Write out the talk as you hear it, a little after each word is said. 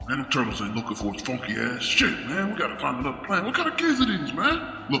Man, them turtles ain't looking for his funky ass. Shit, man, we gotta find another plan. What kind of kids are these,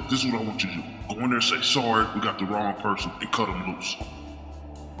 man? Look, this is what I want you to do. Go in there, say sorry, we got the wrong person, and cut him loose.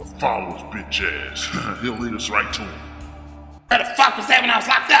 But follow his bitch ass. He'll lead us right to him. Where the fuck was that when I was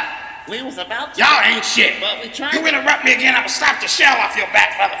locked up? We was about to. Y'all ain't shit. But we tried. You interrupt me again, I'ma slap the shell off your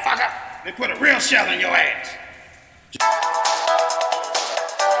back, motherfucker. Then put a real shell in your ass.